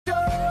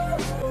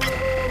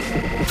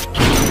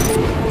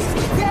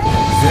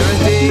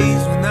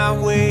I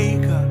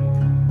wake up,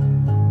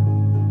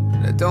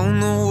 I don't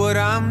know what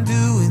I'm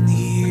doing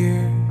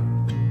here.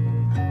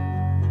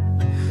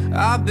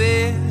 I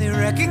barely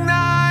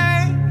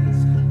recognize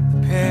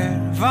the pair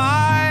of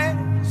eyes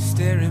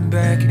staring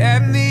back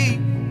at me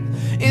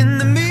in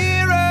the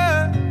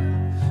mirror.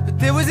 But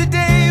there was a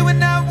day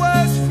when I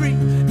was free,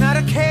 not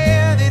a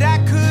care that I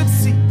could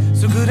see.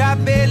 So good I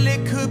barely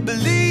could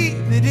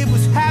believe that it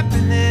was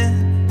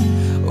happening.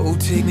 Oh,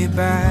 take me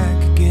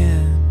back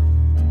again.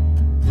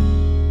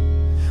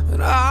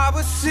 When I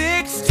was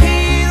 16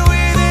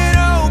 with an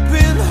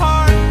open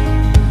heart,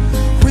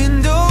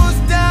 windows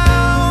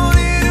down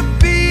in a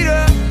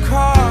beat-up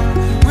car.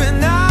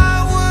 When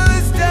I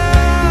was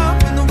down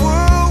and the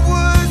world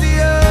was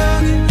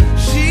young,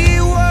 she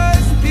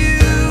was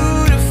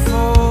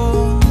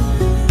beautiful.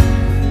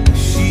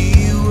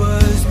 She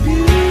was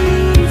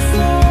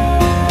beautiful.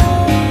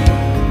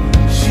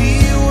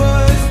 She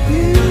was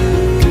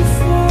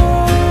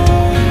beautiful.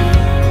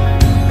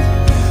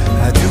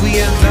 How do we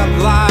end up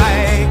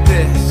like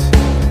this,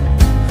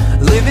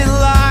 living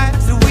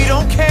lives that we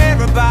don't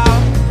care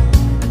about?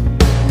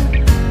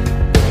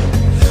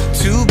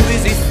 Too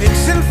busy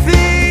fixing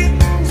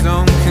things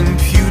on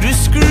computer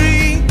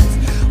screens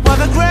while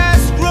the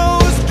grass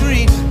grows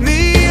green.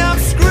 Me, I'm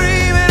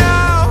screaming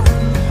out.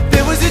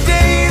 There was a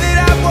day that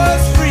I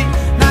was free,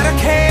 not a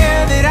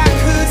care that I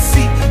could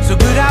see. So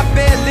good I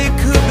barely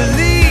could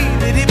believe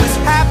that it was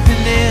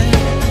happening.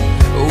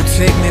 Oh,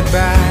 take me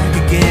back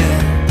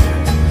again.